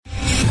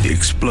the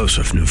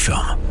explosive new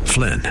film,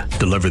 Flynn,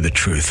 Deliver the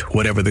Truth,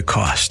 Whatever the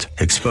Cost,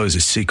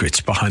 exposes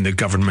secrets behind the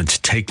government's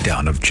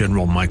takedown of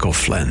General Michael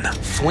Flynn.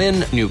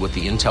 Flynn knew what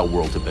the intel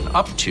world had been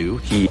up to.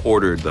 He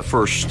ordered the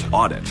first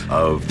audit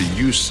of the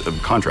use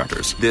of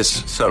contractors.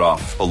 This set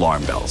off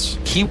alarm bells.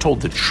 He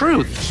told the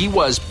truth. He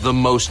was the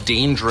most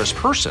dangerous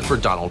person for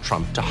Donald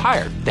Trump to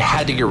hire. They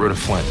had to get rid of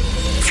Flynn.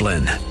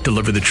 Flynn,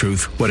 Deliver the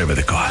Truth, Whatever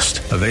the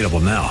Cost. Available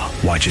now.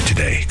 Watch it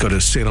today. Go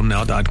to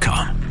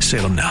salemnow.com.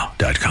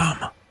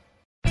 salemnow.com.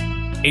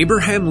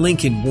 Abraham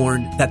Lincoln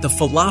warned that the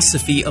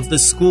philosophy of the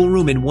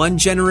schoolroom in one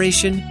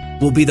generation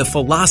will be the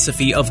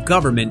philosophy of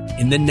government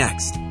in the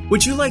next.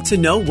 Would you like to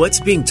know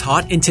what's being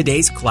taught in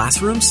today's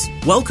classrooms?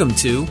 Welcome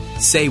to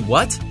Say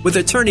What? With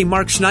attorney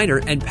Mark Schneider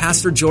and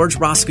Pastor George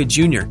Rosca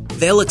Jr.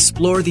 They'll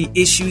explore the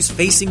issues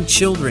facing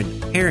children,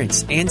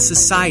 parents, and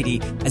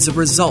society as a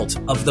result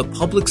of the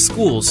public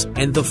schools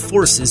and the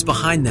forces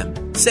behind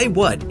them. Say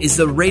What is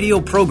the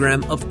radio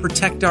program of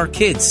Protect Our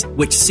Kids,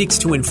 which seeks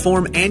to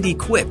inform and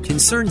equip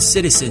concerned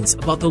citizens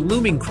about the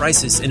looming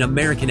crisis in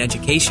American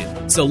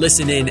education. So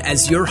listen in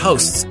as your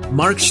hosts,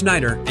 Mark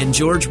Schneider and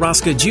George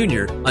Rosca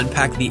Jr.,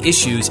 unpack the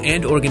issues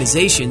and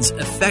organizations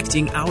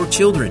affecting our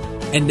children.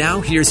 And now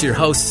here's your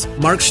hosts,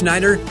 Mark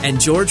Schneider and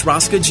George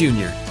Rosca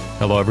Jr.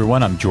 Hello,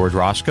 everyone. I'm George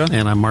Rosca.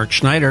 And I'm Mark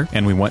Schneider.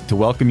 And we want to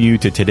welcome you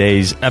to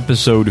today's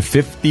episode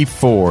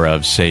 54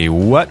 of Say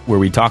What, where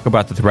we talk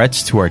about the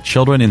threats to our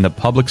children in the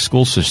public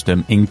school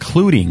system,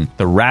 including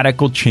the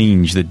radical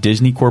change that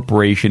Disney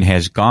Corporation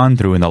has gone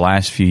through in the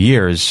last few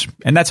years,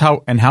 and that's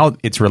how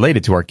it's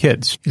related to our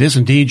kids. It is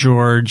indeed,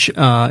 George.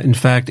 In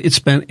fact, it's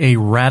been a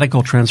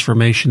radical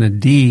transformation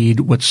indeed,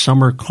 what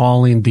some are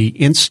calling the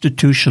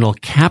institutional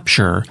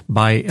capture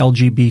by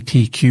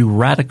LGBTQ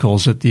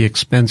radicals at the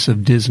expense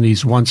of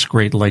Disney's once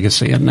great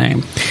legacy and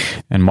name.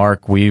 And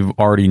Mark, we've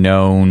already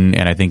known,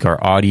 and I think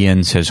our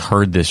audience has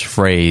heard this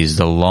phrase,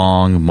 the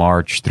long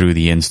march through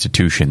the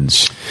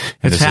institutions.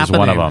 It's this happening. Is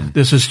one of them.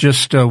 This is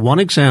just one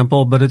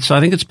example, but I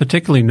think it's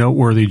particularly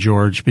noteworthy,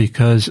 George,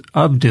 because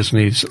of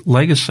Disney's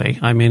legacy.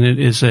 I mean, it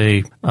is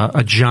a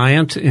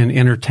giant in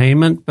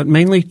entertainment, but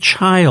mainly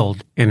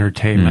child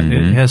entertainment.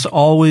 Mm-hmm. It has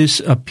always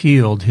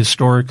appealed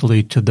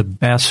historically to the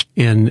best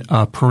in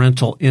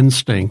parental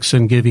instincts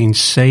and giving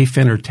safe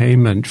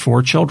entertainment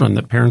for children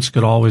that parents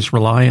could always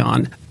rely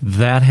on.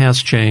 That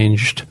has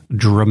changed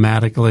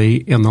dramatically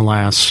in the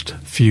last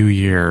few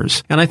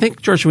years. And I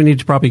think, George, we need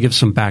to probably give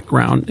some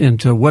background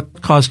into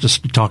what caused us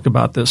to talk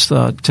about this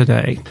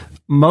today.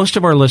 Most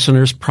of our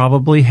listeners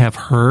probably have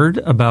heard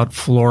about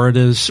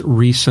Florida's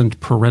recent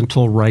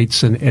parental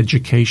rights and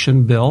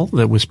education bill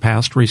that was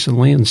passed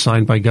recently and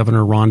signed by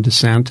Governor Ron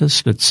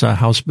DeSantis. It's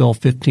House Bill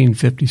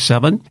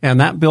 1557,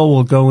 and that bill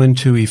will go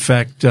into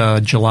effect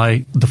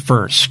July the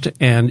 1st,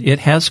 and it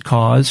has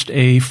caused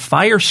a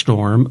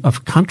firestorm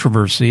of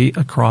controversy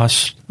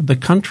across the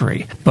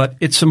country. But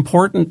it's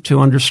important to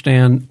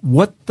understand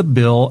what the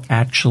bill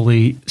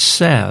actually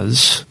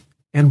says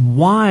and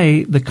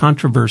why the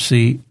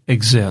controversy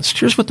exists.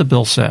 Here's what the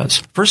bill says.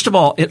 First of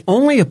all, it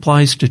only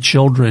applies to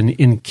children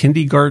in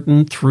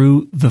kindergarten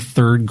through the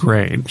third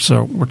grade.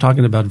 So we're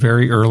talking about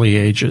very early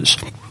ages.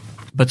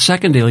 But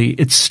secondly,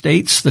 it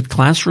states that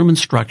classroom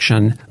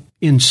instruction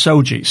in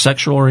SOGI,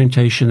 sexual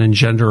orientation and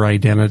gender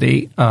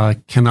identity,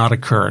 cannot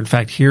occur. In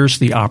fact, here's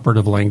the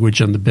operative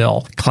language in the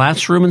bill.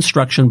 Classroom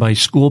instruction by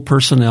school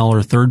personnel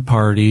or third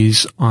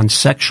parties on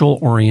sexual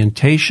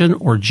orientation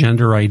or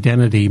gender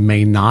identity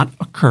may not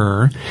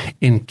occur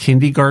in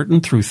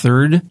kindergarten through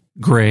third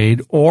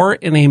grade or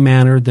in a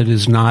manner that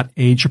is not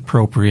age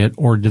appropriate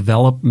or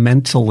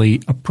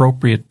developmentally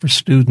appropriate for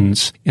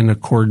students in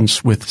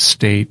accordance with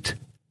state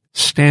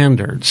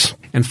standards.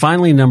 And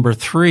finally, number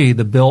 3,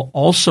 the bill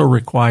also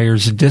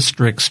requires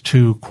districts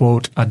to,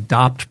 quote,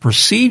 adopt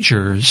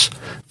procedures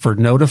for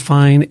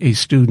notifying a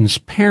student's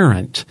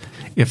parent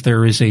if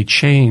there is a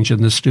change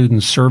in the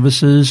student's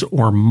services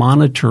or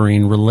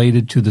monitoring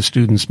related to the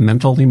student's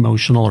mental,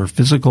 emotional, or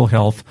physical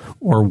health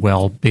or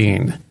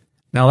well-being.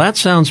 Now, that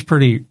sounds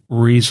pretty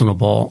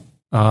reasonable,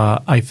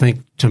 I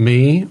think, to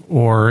me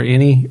or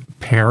any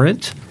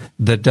parent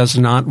that does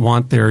not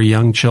want their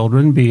young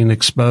children being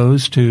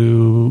exposed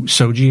to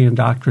SOGI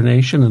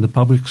indoctrination in the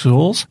public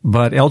schools.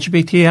 But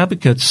LGBT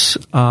advocates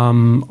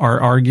are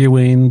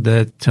arguing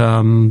that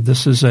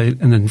this is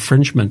an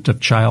infringement of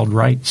child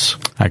rights.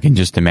 I can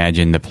just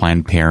imagine the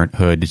Planned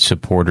Parenthood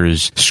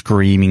supporters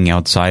screaming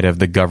outside of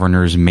the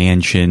governor's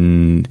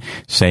mansion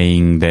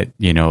saying that,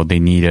 you know, they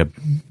need a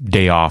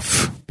day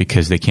off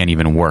because they can't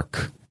even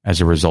work as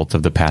a result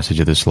of the passage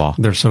of this law.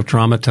 They're so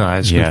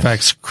traumatized. Yes. In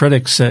fact,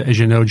 critics, as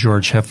you know,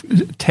 George, have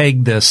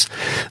tagged this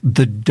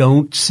the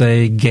Don't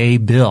Say Gay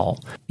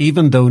bill,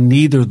 even though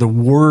neither the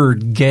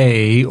word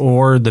gay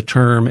or the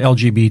term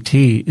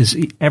LGBT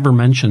is ever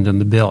mentioned in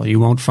the bill. You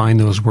won't find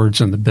those words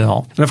in the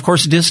bill. And of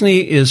course,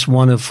 Disney is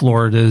one of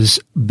Florida's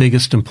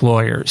biggest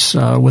employers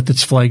with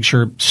its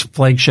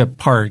flagship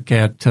park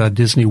at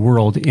Disney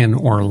World in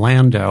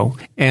Orlando.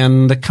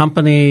 And the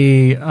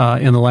company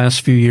in the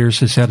last few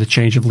years has had a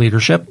change of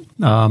leadership. leadership.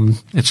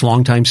 Its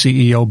longtime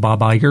CEO, Bob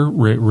Iger,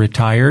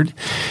 retired,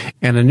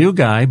 and a new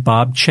guy,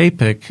 Bob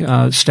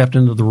Chapek, stepped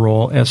into the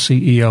role as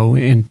CEO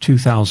in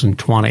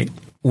 2020.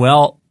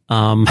 Well,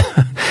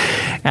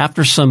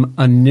 after some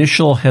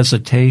initial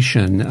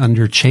hesitation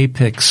under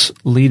Chapek's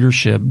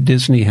leadership,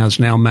 Disney has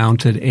now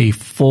mounted a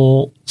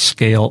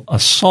full-scale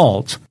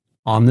assault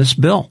on this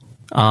bill.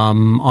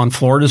 On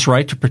Florida's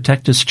right to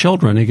protect its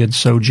children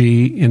against OG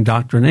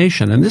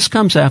indoctrination. And this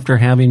comes after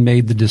having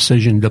made the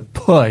decision to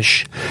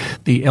push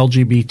the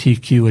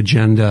LGBTQ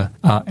agenda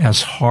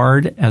as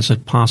hard as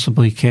it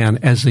possibly can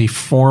as a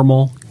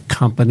formal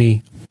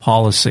company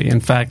policy. In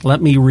fact,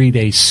 let me read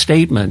a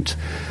statement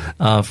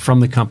from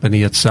the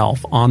company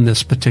itself on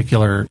this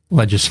particular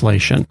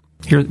legislation.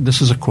 Here,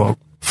 this is a quote.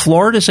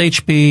 Florida's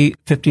HB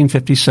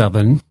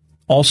 1557,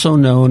 also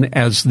known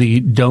as the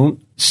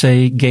Don't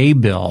Say Gay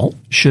bill,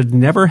 should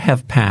never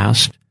have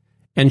passed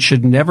and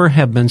should never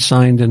have been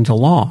signed into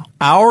law.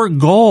 Our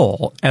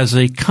goal as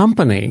a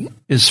company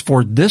is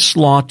for this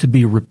law to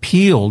be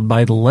repealed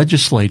by the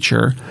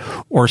legislature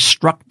or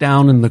struck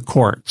down in the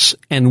courts,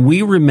 and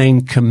we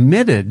remain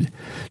committed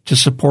to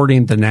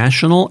supporting the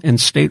national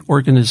and state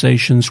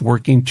organizations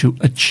working to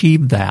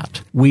achieve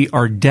that. We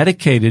are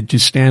dedicated to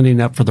standing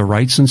up for the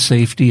rights and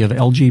safety of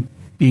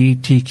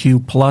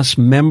LGBTQ plus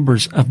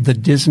members of the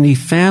Disney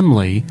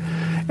family,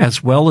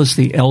 as well as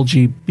the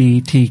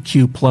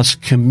LGBTQ plus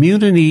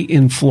community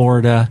in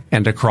Florida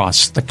and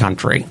across the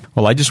country.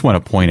 Well, I just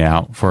want to point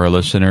out for our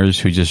listeners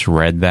who just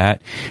read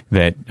that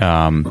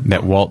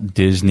Walt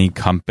Disney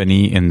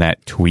Company in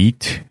that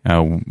tweet,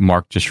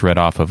 Mark just read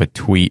off of a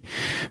tweet,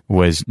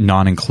 was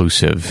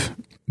non-inclusive,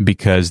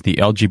 because the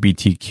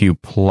LGBTQ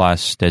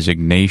plus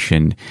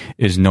designation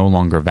is no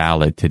longer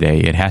valid today.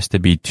 It has to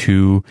be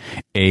 2AIA++.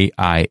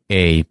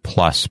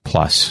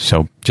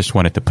 So just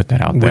wanted to put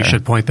that out there. We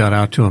should point that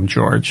out to him,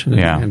 George,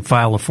 and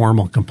file a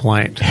formal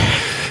complaint.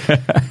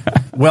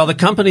 Well, the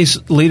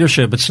company's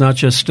leadership, it's not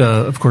just,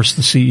 of course,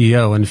 the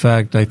CEO. In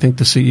fact, I think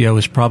the CEO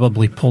is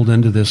probably pulled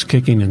into this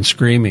kicking and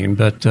screaming,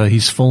 but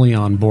he's fully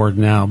on board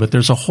now. But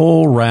there's a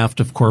whole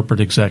raft of corporate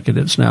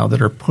executives now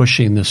that are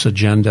pushing this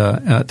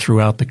agenda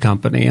throughout the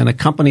company. And a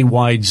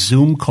company-wide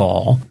Zoom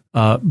call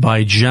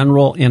by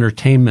General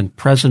Entertainment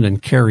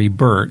President Carrie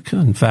Burke.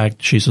 In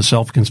fact, she's a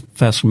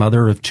self-confessed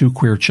mother of 2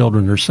 queer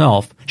children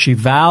herself. She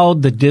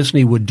vowed that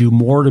Disney would do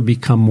more to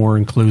become more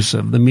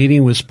inclusive. The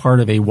meeting was part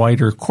of a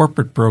wider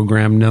corporate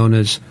program known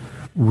as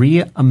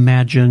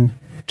Reimagine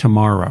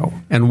Tomorrow.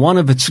 And one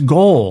of its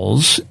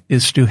goals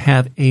is to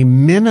have a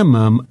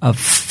minimum of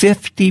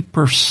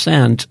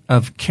 50%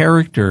 of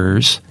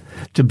characters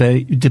to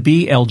be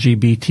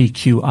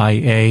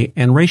LGBTQIA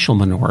and racial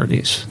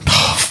minorities.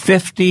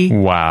 50.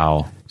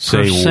 Wow.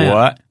 Say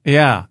what?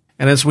 Yeah.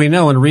 And as we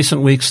know, in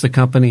recent weeks, the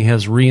company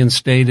has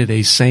reinstated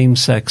a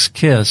same-sex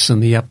kiss in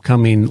the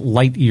upcoming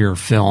Lightyear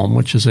film,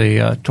 which is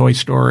a Toy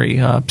Story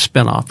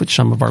spinoff, which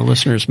some of our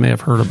listeners may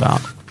have heard about.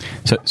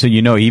 So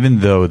even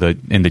though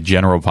in the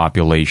general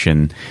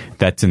population,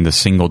 that's in the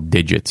single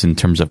digits in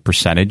terms of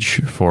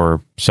percentage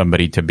for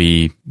somebody to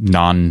be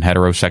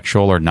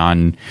non-heterosexual or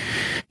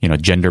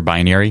gender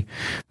binary,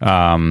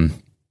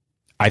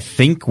 I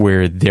think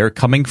where they're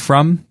coming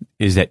from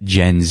is that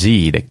Gen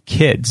Z, the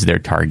kids they're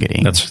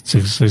targeting. That's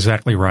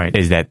exactly right.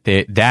 Is that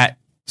that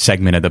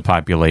segment of the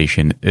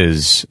population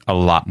is a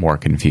lot more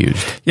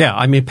confused. Yeah,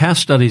 I mean,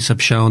 past studies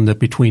have shown that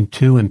between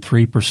 2 and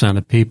 3%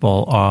 of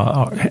people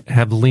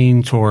have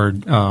leaned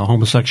toward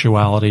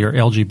homosexuality or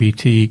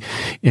LGBT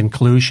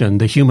inclusion.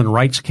 The Human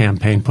Rights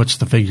Campaign puts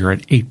the figure at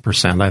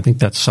 8%. I think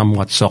that's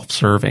somewhat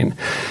self-serving.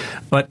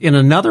 But in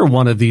another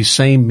one of these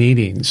same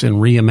meetings in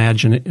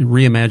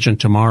Reimagine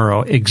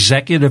Tomorrow,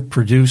 executive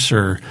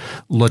producer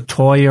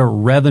LaToya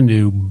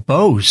Revenue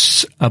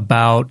boasts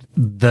about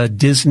the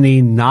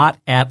Disney not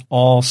at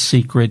all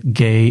secret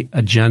gay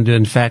agenda.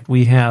 In fact,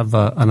 we have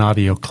an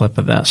audio clip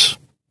of this.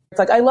 It's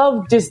like, I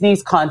love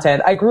Disney's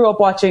content. I grew up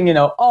watching,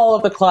 all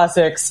of the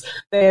classics.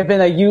 They have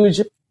been a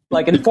huge,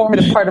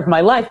 informative part of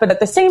my life. But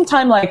at the same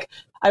time,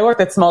 I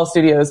worked at small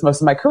studios most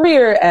of my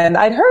career, and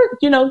I'd heard,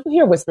 you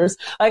hear whispers.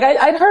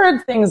 I'd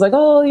heard things like,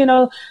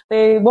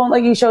 they won't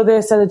let you show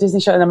this at a Disney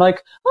show. And I'm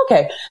like,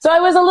 okay. So I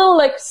was a little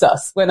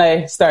sus when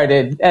I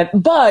started.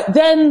 But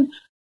then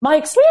my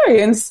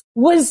experience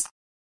was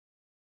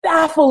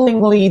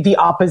bafflingly the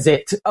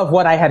opposite of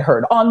what I had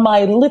heard on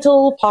my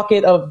little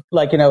pocket of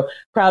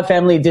Proud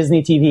Family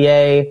Disney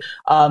TVA.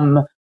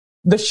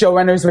 The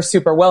showrunners were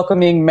super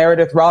welcoming.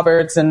 Meredith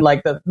Roberts and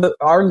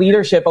our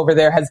leadership over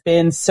there has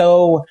been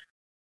so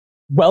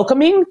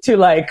welcoming to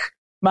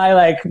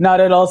my not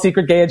at all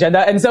secret gay agenda.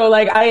 And so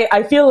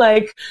I feel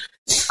like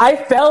I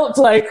felt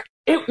like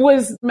it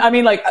was,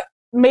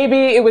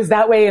 maybe it was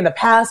that way in the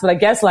past, but I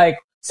guess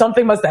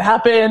something must have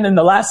happened in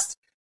the last,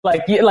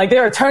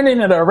 they're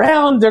turning it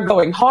around. They're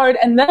going hard.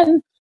 And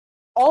then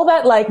all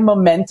that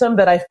momentum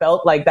that I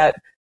felt, that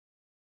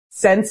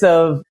sense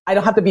of, I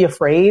don't have to be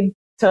afraid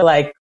to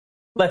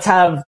let's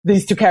have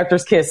these 2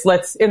 characters kiss.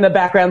 Let's in the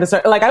background.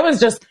 I was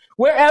just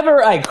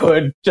wherever I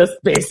could, just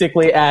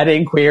basically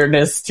adding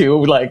queerness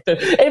to like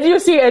if you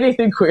see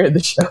anything queer in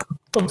the show,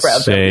 I'm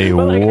proud. Say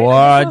but, like,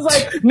 what? It was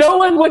like no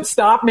one would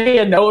stop me,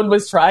 and no one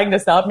was trying to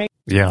stop me.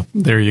 Yeah,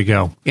 there you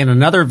go. In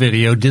another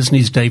video,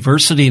 Disney's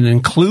diversity and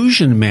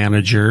inclusion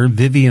manager,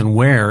 Vivian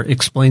Ware,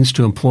 explains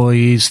to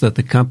employees that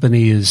the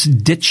company is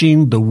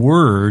ditching the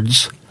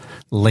words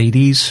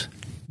ladies,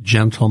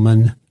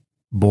 gentlemen,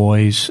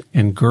 boys,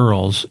 and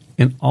girls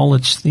in all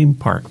its theme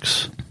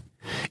parks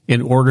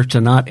in order to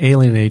not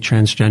alienate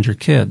transgender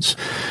kids.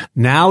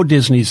 Now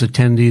Disney's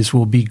attendees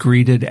will be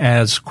greeted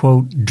as,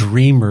 quote,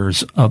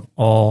 dreamers of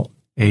all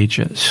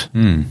ages.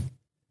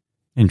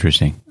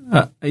 Interesting.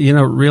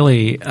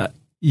 Really,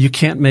 you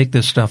can't make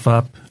this stuff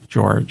up,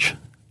 George.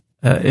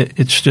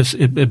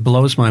 It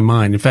blows my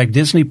mind. In fact,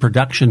 Disney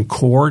production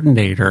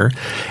coordinator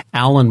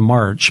Alan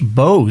March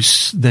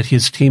boasts that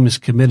his team is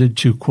committed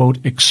to, quote,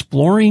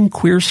 exploring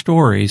queer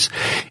stories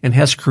and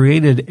has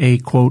created a,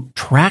 quote,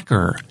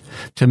 tracker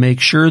to make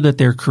sure that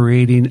they're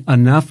creating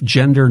enough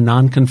gender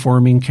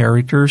nonconforming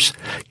characters,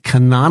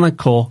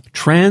 canonical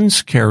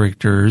trans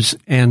characters,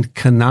 and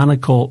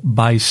canonical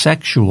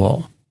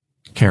bisexual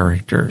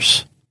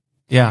characters.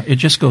 Yeah, it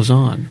just goes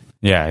on.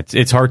 Yeah,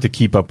 it's hard to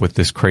keep up with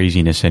this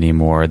craziness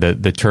anymore. The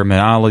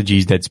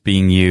terminologies that's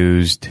being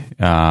used,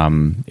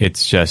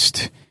 it's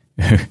just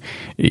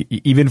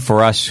even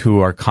for us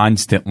who are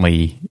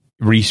constantly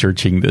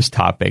researching this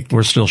topic,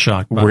 we're still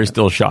shocked. We're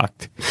still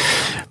shocked.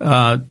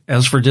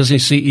 As for Disney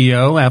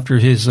CEO, after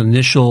his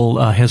initial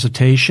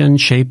hesitation,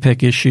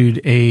 Chapek issued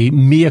a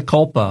mea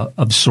culpa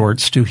of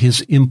sorts to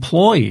his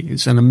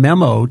employees. In a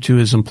memo to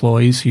his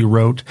employees, he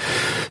wrote,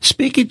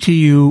 "Speaking to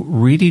you,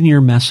 reading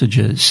your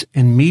messages,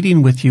 and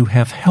meeting with you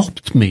have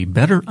helped me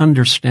better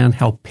understand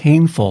how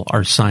painful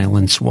our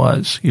silence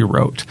was," he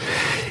wrote.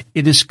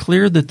 "It is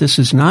clear that this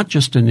is not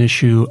just an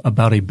issue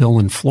about a bill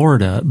in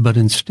Florida, but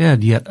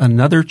instead yet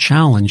another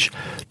challenge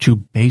to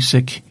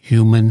basic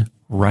human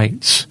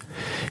rights."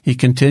 He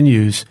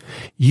continues,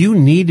 "You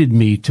needed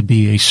me to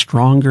be a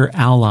stronger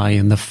ally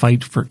in the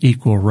fight for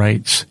equal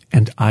rights,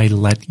 and I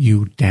let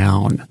you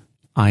down.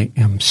 I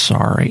am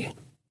sorry."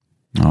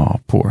 Oh,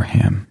 poor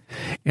him.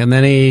 And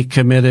then he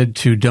committed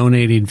to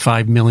donating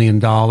 $5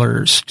 million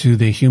to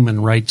the Human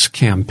Rights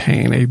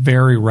Campaign, a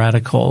very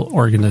radical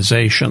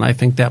organization. I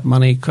think that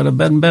money could have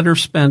been better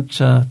spent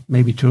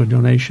maybe to a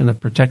donation to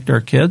protect our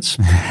kids.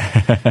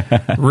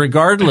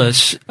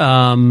 Regardless,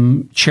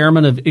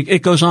 chairman of,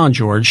 it goes on,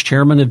 George,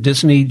 chairman of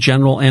Disney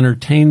General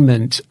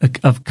Entertainment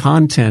of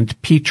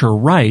Content, Peter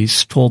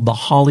Rice, told The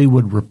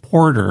Hollywood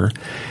Reporter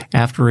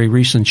after a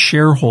recent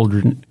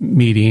shareholder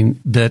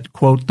meeting that,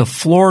 quote, "The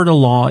Florida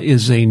law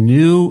is a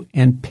new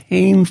and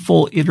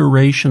painful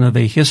iteration of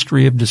a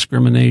history of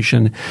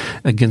discrimination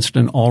against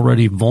an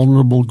already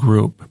vulnerable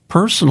group.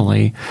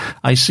 Personally,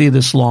 I see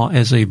this law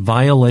as a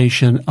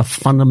violation of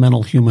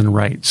fundamental human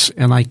rights,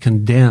 and I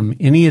condemn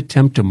any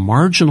attempt to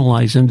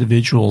marginalize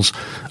individuals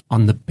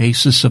on the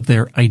basis of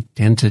their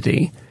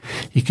identity."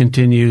 He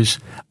continues,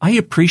 "I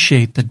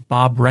appreciate that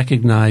Bob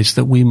recognized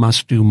that we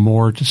must do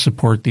more to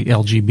support the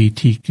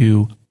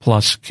LGBTQ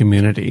plus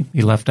community."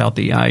 He left out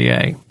the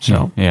IA,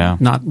 so yeah,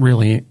 not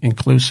really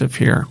inclusive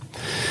here.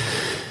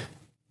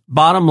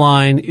 Bottom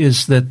line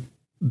is that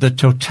the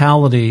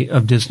totality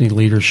of Disney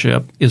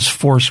leadership is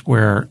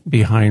foursquare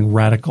behind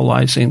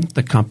radicalizing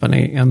the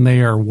company, and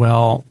they are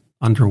well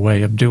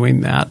underway of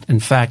doing that. In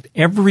fact,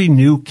 every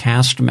new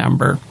cast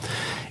member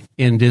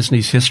in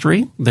Disney's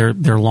history,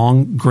 their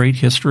long, great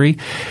history,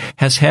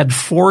 has had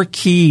 4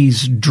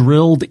 keys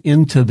drilled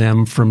into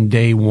them from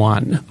day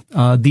one.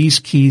 These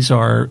keys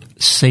are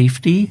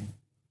safety,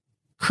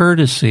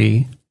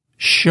 courtesy,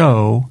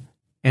 show,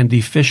 and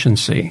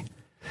efficiency.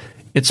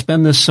 It's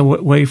been this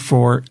way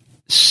for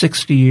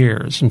 60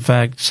 years. In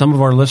fact, some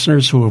of our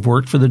listeners who have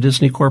worked for the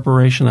Disney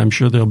Corporation, I'm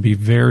sure they'll be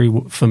very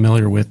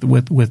familiar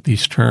with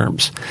these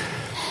terms.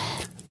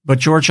 But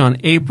George, on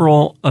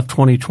April of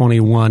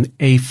 2021,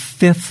 a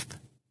 5th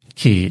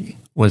key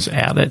was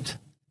added.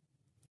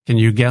 Can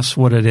you guess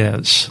what it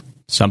is?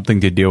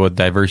 Something to deal with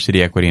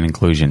diversity, equity, and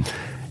inclusion.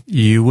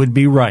 You would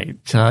be right.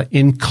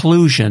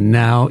 Inclusion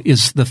now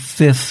is the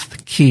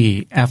 5th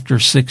key after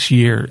 60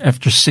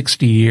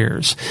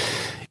 years.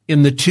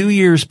 In the 2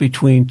 years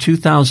between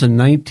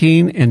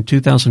 2019 and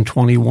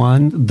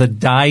 2021, the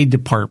DEI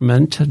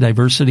department,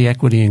 Diversity,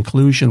 Equity,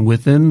 Inclusion,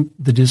 within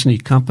the Disney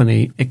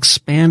company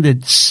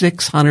expanded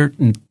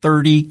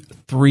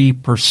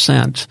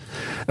 633%,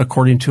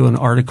 according to an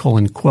article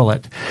in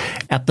Quillette,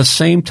 at the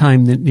same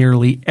time that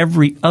nearly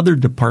every other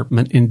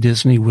department in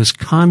Disney was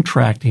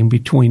contracting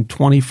between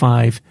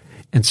 25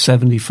 and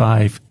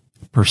 75%.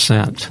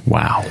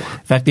 Wow.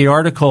 In fact, the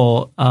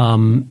article,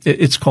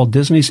 it's called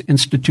Disney's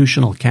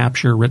Institutional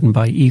Capture, written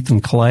by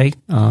Ethan Clay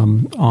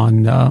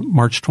on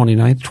March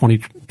 29th,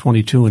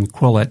 2022 in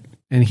Quillette.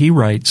 And he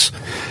writes,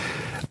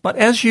 "But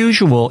as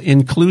usual,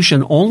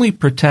 inclusion only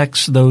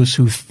protects those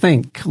who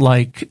think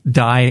like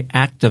DEI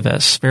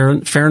activists.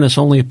 Fairness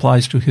only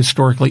applies to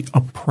historically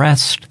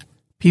oppressed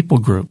people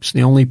groups.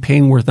 The only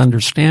pain worth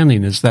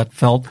understanding is that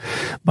felt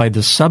by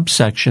the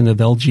subsection of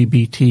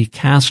LGBT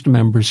cast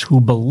members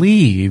who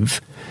believe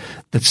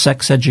that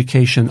sex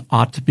education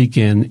ought to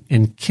begin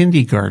in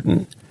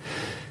kindergarten.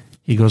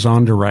 He goes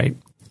on to write,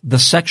 the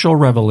sexual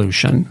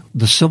revolution,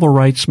 the civil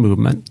rights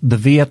movement, the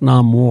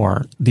Vietnam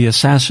War, the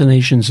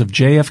assassinations of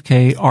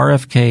JFK,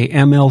 RFK,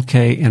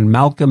 MLK, and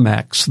Malcolm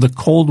X, the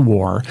Cold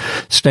War,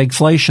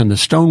 stagflation, the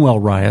Stonewall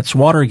riots,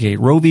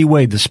 Watergate, Roe v.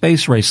 Wade, the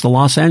space race, the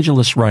Los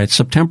Angeles riots,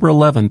 September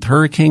 11th,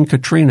 Hurricane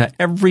Katrina,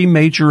 every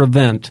major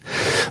event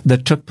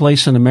that took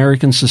place in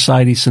American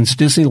society since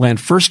Disneyland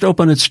first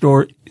opened its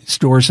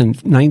stores in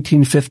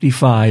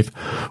 1955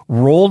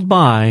 rolled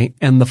by,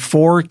 and the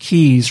four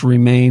keys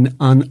remain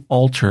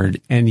unaltered.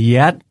 And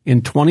yet,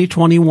 in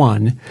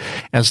 2021,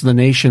 as the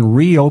nation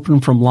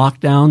reopened from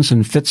lockdowns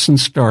and fits and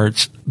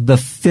starts, the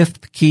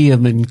fifth key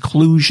of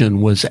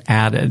inclusion was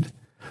added.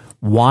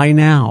 Why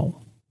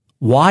now?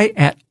 Why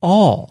at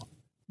all?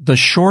 The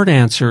short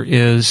answer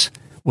is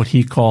what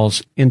he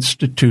calls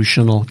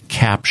institutional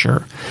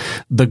capture.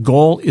 The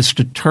goal is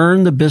to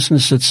turn the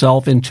business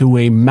itself into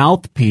a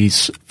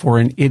mouthpiece for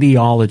an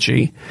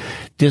ideology.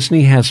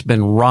 Disney has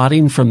been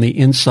rotting from the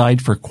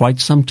inside for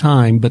quite some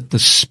time, but the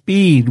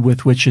speed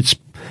with which its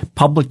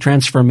public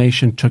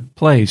transformation took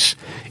place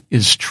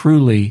is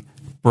truly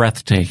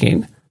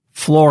breathtaking.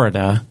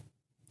 Florida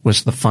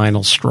was the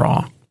final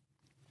straw.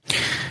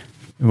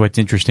 What's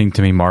interesting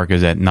to me, Mark,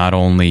 is that not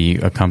only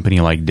a company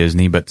like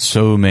Disney, but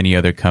so many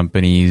other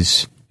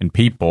companies and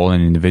people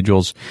and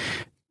individuals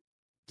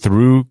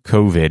through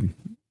COVID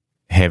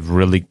have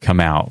really come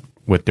out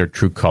with their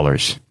true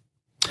colors.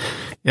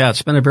 Yeah,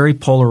 it's been a very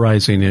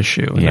polarizing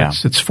issue. And yeah.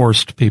 It's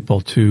forced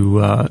people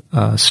to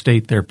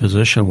state their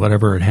position,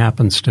 whatever it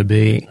happens to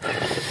be.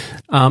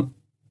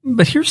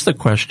 But here's the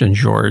question,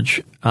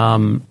 George.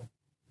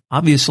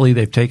 Obviously,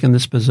 they've taken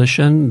this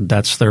position.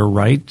 That's their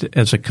right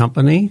as a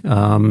company.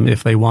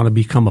 If they want to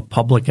become a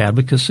public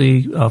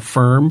advocacy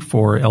firm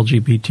for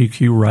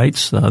LGBTQ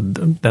rights,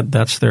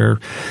 that's their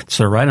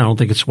right. I don't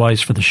think it's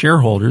wise for the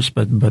shareholders,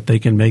 but they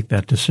can make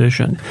that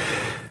decision.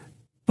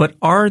 But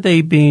are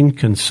they being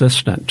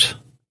consistent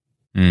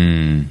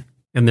in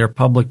their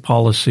public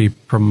policy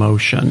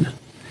promotion?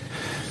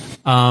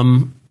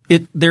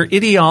 Their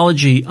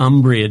ideology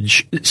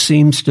umbrage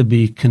seems to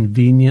be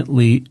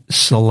conveniently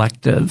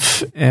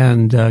selective,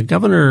 and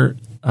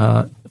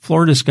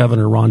Florida's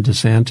Governor Ron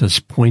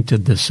DeSantis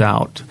pointed this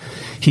out.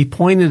 He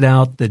pointed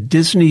out that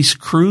Disney's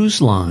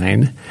cruise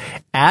line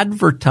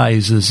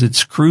advertises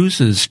its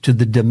cruises to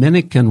the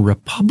Dominican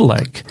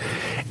Republic,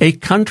 a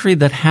country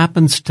that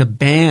happens to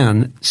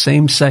ban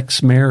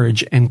same-sex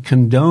marriage and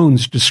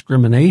condones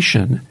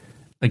discrimination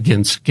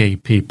against gay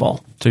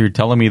people. So you're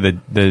telling me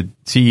that the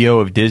CEO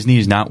of Disney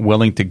is not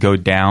willing to go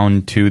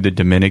down to the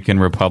Dominican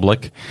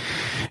Republic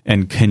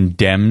and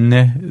condemn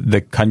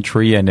the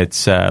country and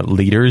its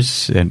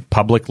leaders and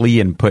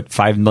publicly and put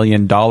 $5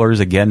 million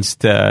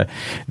against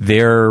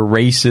their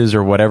races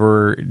or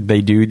whatever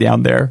they do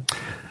down there?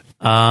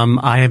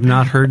 I have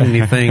not heard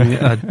anything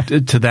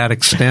to that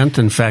extent.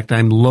 In fact,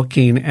 I'm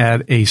looking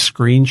at a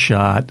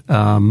screenshot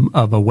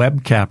of a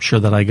web capture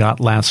that I got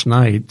last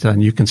night,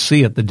 and you can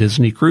see it, the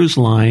Disney Cruise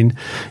Line.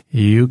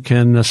 You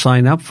can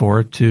sign up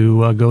for it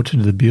to go to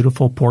the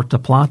beautiful Puerto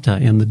Plata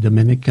in the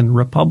Dominican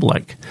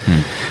Republic.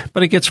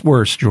 But it gets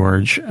worse,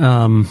 George.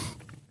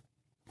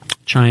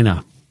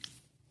 China.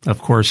 Of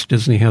course,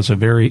 Disney has a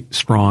very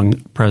strong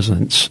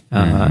presence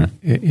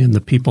in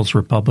the People's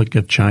Republic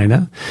of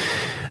China.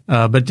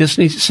 But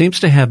Disney seems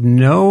to have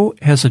no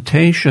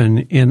hesitation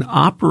in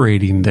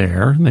operating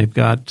there. They've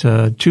got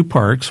two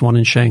parks, one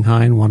in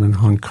Shanghai and one in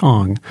Hong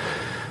Kong,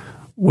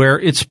 where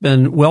it's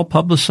been well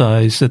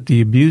publicized that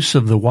the abuse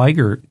of the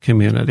Uyghur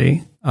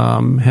community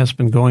has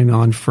been going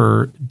on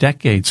for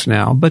decades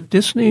now. But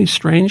Disney,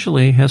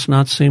 strangely, has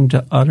not seemed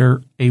to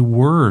utter a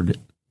word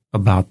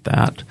about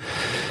that.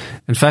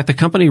 In fact, the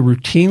company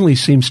routinely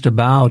seems to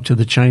bow to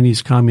the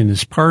Chinese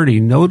Communist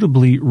Party,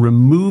 notably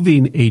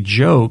removing a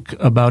joke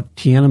about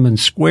Tiananmen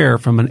Square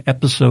from an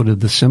episode of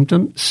The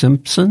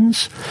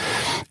Simpsons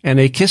and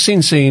a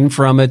kissing scene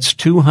from its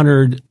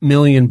 $200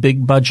 million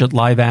big-budget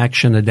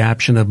live-action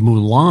adaptation of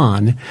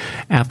Mulan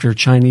after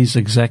Chinese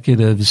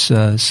executives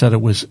said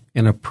it was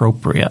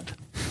inappropriate.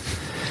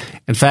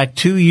 In fact,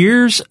 2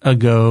 years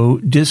ago,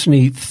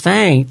 Disney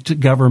thanked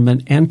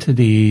government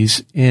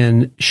entities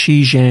in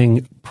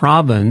Xinjiang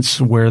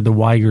province, where the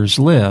Uyghurs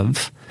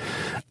live,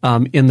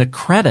 in the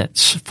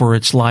credits for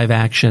its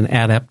live-action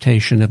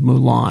adaptation of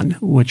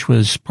Mulan, which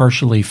was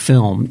partially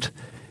filmed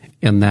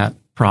in that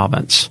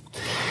province.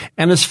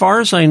 And as far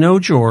as I know,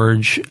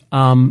 George,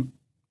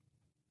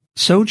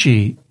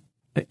 Soji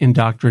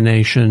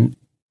indoctrination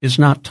is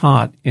not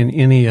taught in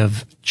any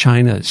of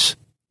China's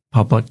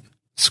public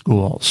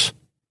schools.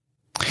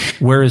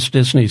 Where is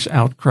Disney's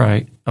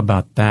outcry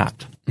about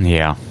that?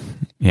 Yeah,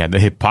 the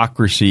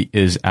hypocrisy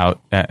is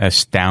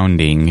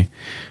astounding.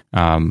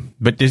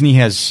 But Disney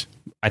has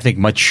I think,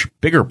 much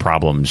bigger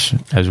problems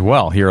as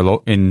well here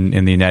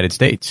in the United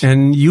States.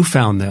 And you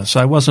found this.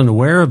 I wasn't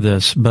aware of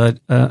this, but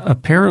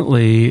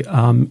apparently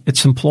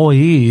its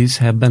employees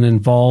have been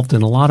involved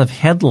in a lot of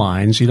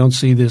headlines. You don't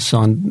see this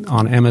on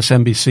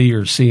MSNBC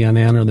or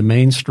CNN or the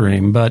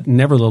mainstream, but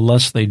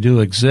nevertheless, they do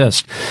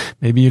exist.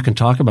 Maybe you can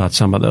talk about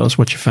some of those,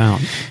 what you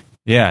found.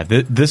 Yeah,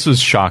 this was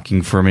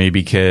shocking for me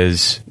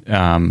because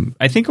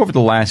I think over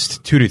the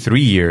last 2 to 3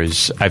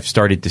 years, I've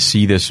started to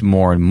see this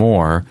more and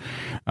more.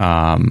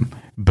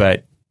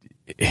 But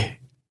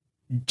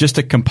just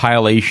a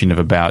compilation of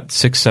about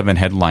 6-7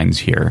 headlines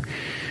here.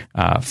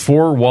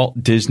 4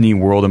 Walt Disney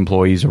World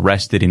employees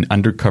arrested in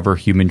undercover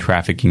human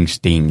trafficking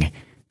sting.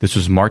 This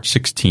was March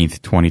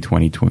 16th,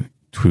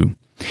 2022.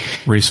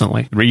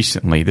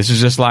 Recently. This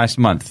is just last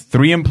month.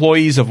 3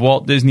 employees of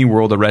Walt Disney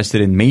World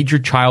arrested in major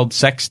child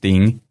sex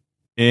sting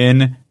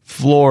in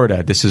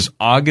Florida. This is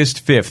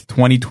August 5th,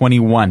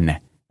 2021.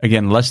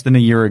 Again, less than a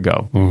year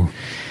ago.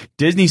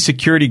 Disney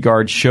security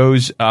guard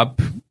shows up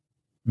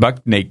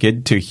buck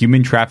naked to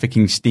human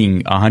trafficking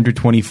sting.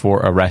 124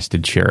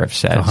 arrested, sheriff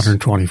says.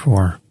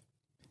 124.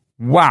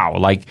 Wow.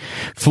 Like,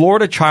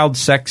 Florida child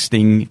sex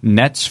sting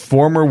nets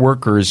former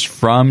workers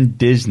from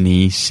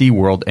Disney,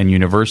 SeaWorld, and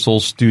Universal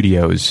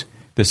Studios.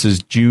 This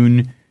is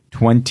June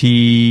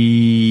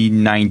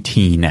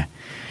 2019. I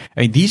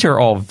mean, these are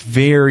all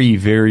very,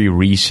 very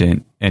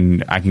recent,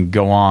 and I can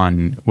go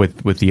on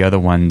with the other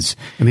ones.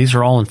 And these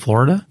are all in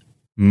Florida?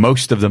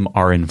 Most of them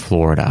are in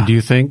Florida. Do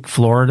you think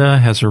Florida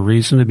has a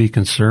reason to be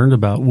concerned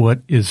about what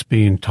is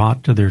being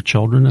taught to their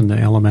children in the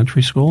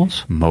elementary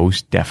schools?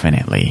 Most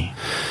definitely.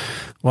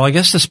 Well, I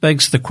guess this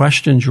begs the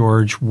question,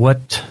 George,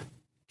 what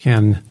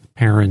can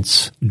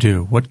parents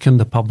do? What can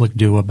the public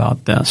do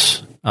about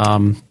this?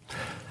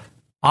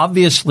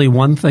 Obviously,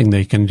 one thing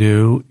they can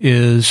do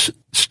is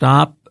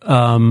stop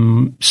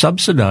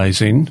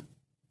subsidizing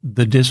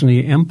the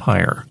Disney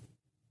empire.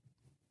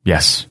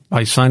 Yes.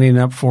 By signing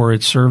up for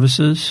its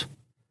services,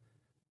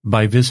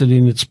 by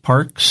visiting its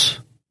parks,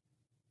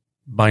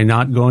 by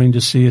not going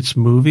to see its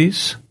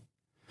movies.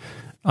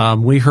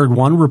 We heard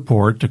one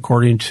report,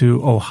 according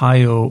to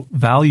Ohio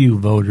Value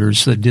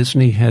Voters, that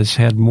Disney has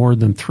had more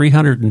than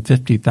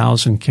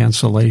 350,000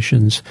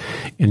 cancellations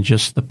in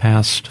just the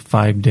past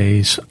 5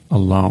 days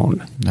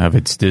alone. Of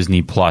its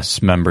Disney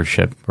Plus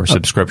membership or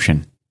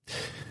subscription.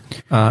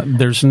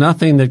 There's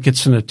nothing that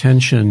gets an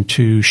attention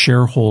to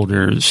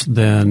shareholders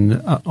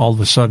than all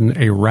of a sudden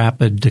a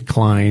rapid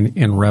decline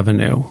in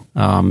revenue.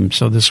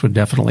 So this would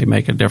definitely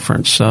make a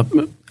difference.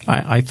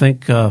 I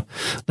think the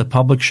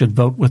public should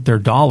vote with their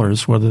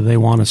dollars whether they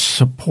want to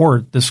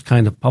support this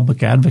kind of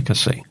public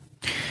advocacy.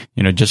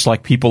 You know, just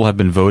like people have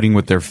been voting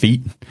with their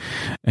feet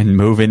and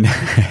moving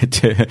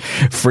to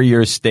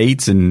freer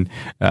states, and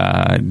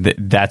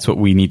that's what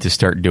we need to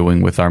start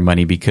doing with our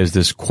money, because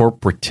this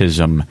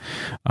corporatism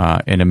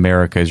in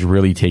America is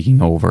really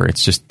taking over.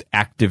 It's just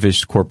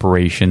activist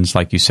corporations,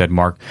 like you said,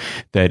 Mark,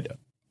 that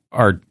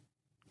are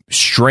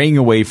straying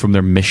away from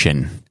their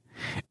mission,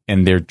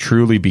 and they're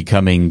truly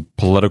becoming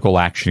political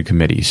action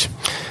committees.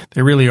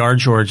 They really are,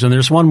 George. And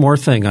there's one more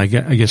thing I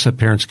guess that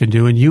parents can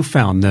do, and you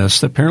found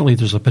this. Apparently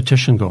there's a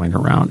petition going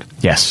around.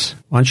 Yes.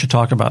 Why don't you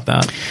talk about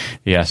that?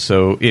 Yeah,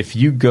 so if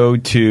you go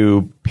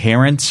to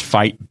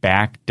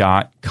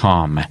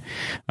parentsfightback.com,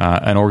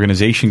 an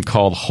organization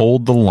called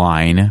Hold the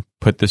Line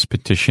put this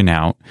petition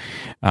out,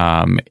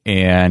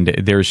 and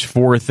there's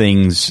 4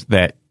 things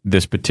that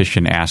this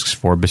petition asks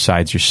for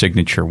besides your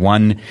signature.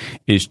 One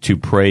is to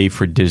pray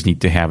for Disney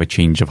to have a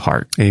change of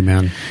heart.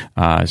 Amen.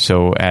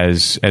 So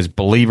as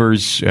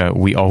believers,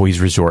 we always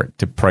resort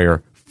to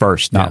prayer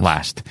first, not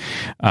last.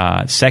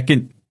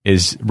 Second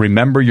is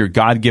remember your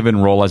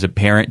God-given role as a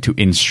parent to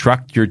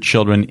instruct your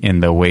children in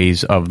the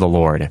ways of the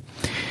Lord.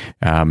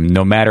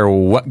 No matter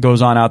what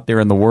goes on out there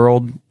in the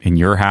world, in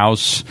your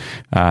house,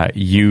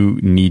 you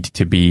need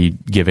to be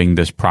giving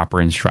this proper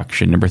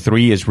instruction. Number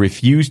 3 is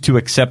refuse to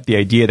accept the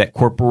idea that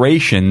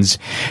corporations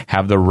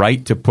have the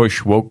right to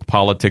push woke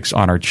politics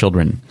on our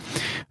children.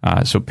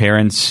 So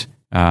parents,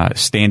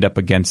 stand up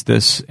against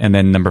this. And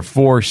then number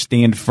 4,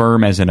 stand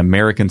firm as an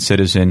American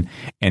citizen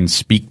and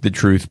speak the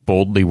truth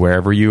boldly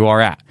wherever you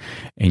are at.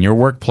 In your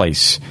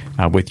workplace,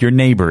 with your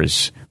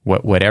neighbors,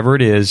 whatever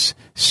it is,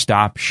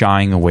 stop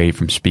shying away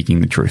from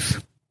speaking the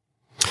truth.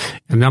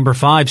 And number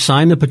 5,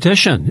 sign the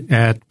petition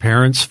at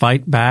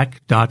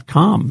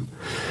parentsfightback.com.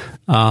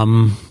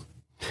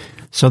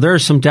 So there are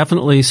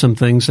definitely some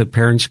things that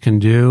parents can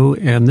do,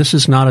 and this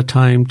is not a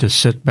time to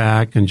sit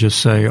back and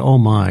just say, oh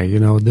my,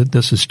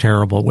 this is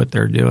terrible what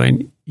they're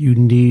doing. You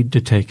need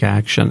to take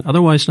action.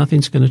 Otherwise,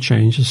 nothing's going to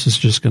change. This is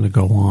just going to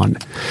go on.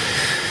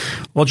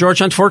 Well,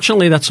 George,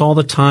 unfortunately, that's all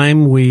the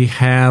time we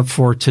have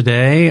for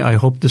today. I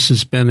hope this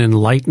has been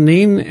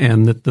enlightening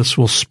and that this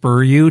will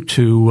spur you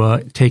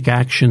to take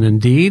action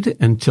indeed.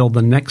 Until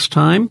the next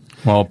time.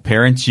 Well,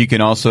 parents, you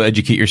can also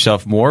educate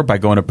yourself more by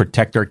going to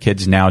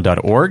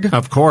protectourkidsnow.org.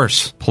 Of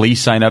course.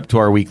 Please sign up to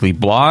our weekly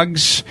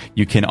blogs.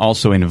 You can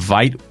also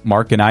invite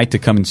Mark and I to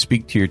come and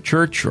speak to your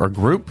church or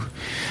group.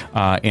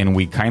 And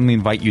we kindly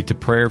invite you to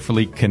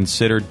prayerfully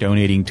consider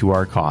donating to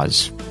our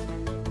cause.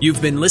 You've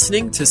been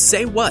listening to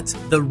Say What,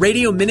 the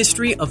radio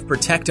ministry of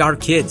Protect Our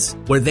Kids,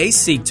 where they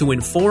seek to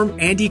inform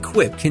and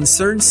equip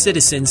concerned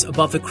citizens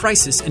about the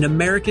crisis in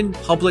American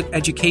public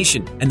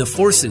education and the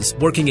forces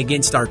working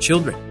against our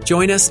children.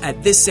 Join us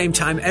at this same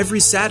time every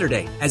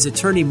Saturday as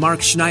attorney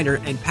Mark Schneider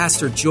and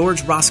Pastor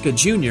George Rosca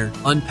Jr.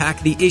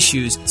 unpack the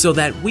issues so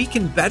that we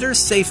can better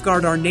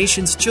safeguard our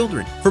nation's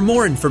children. For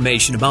more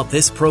information about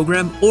this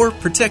program or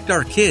Protect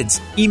Our Kids,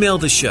 email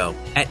the show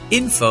at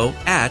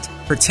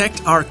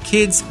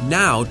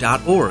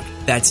info@protectourkidsnow.org.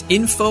 That's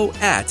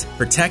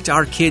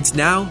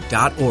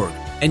info@protectourkidsnow.org.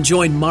 And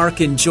join Mark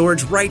and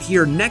George right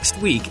here next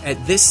week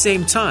at this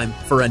same time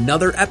for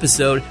another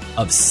episode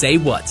of Say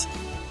What.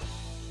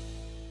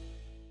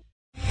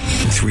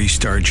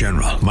 3-star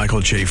General Michael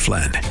J.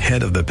 Flynn,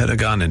 head of the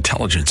Pentagon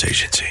Intelligence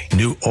Agency,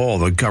 knew all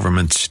the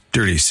government's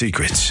dirty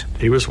secrets.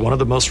 He was one of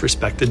the most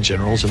respected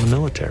generals in the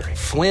military.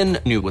 Flynn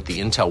knew what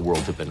the intel world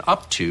had been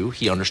up to.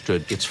 He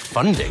understood its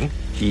funding.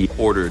 He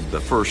ordered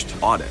the first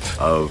audit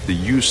of the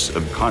use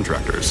of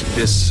contractors.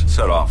 This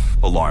set off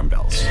alarm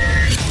bells.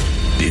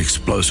 The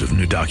explosive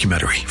new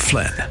documentary,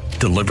 Flynn,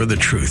 Deliver the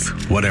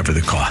Truth, Whatever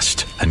the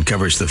Cost,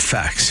 uncovers the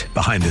facts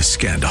behind this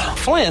scandal.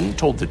 Flynn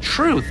told the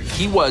truth.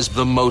 He was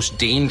the most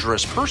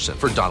dangerous person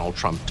for Donald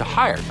Trump to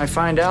hire. I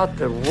find out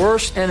the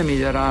worst enemy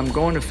that I'm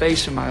going to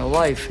face in my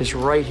life is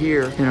right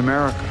here in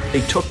America.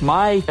 They took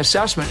my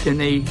assessment and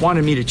they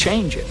wanted me to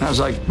change it. And I was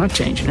like, I'm not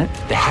changing it.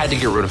 They had to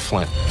get rid of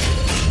Flynn.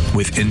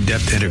 With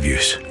in-depth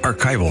interviews,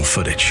 archival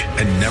footage,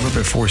 and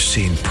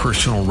never-before-seen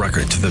personal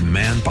records of the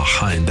man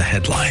behind the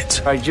headlines.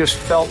 I just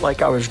felt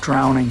like I was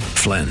drowning.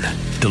 Flynn,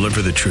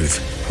 Deliver the Truth,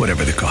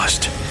 Whatever the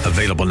Cost.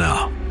 Available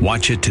now.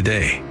 Watch it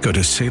today. Go to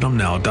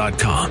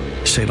salemnow.com.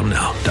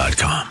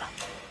 salemnow.com.